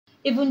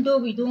even though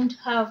we don't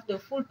have the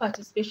full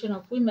participation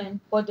of women,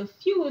 but the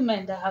few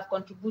women that have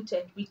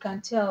contributed, we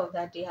can tell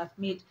that they have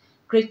made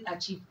great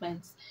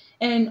achievements.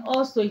 And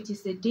also, it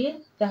is a day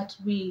that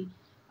we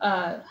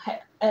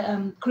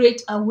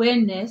create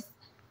awareness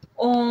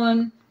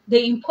on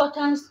the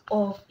importance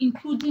of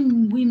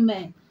including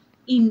women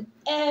in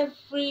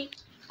every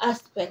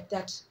aspect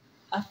that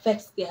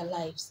affects their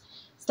lives,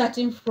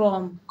 starting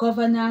from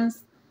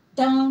governance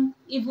down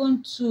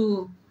even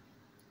to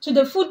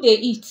the food they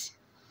eat.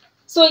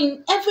 So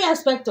in every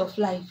aspect of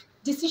life,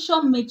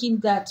 decision making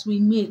that we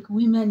make,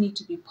 women need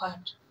to be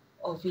part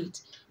of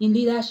it. In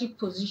leadership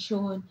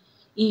position,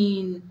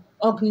 in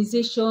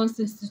organizations,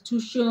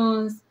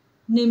 institutions,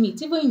 name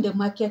it, even in the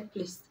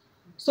marketplace.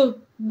 So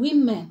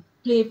women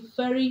play a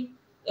very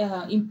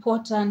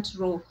important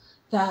role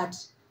that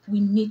we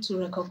need to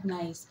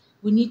recognize.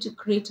 We need to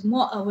create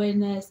more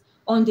awareness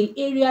on the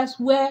areas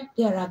where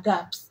there are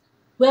gaps,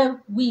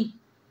 where we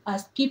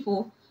as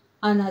people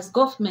and as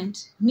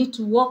government need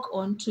to work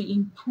on to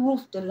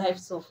improve the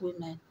lives of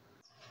women.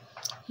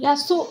 Yeah,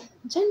 so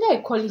gender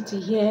equality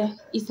here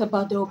is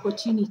about the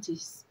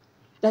opportunities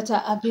that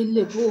are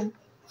available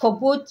for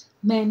both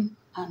men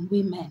and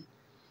women.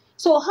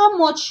 So how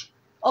much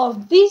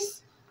of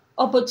these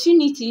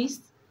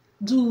opportunities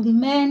do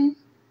men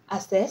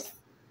access,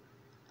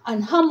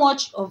 and how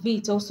much of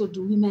it also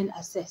do women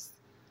access?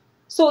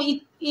 So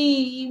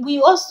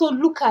we also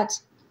look at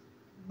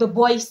the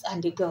boys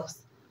and the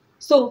girls,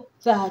 so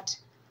that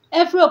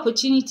every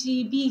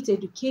opportunity, be it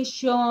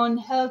education,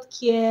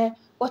 healthcare,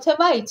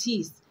 whatever it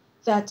is,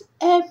 that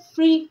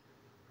every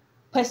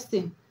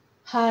person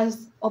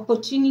has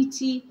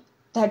opportunity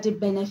that they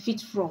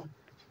benefit from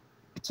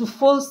to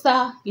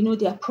foster,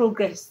 their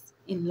progress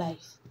in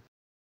life.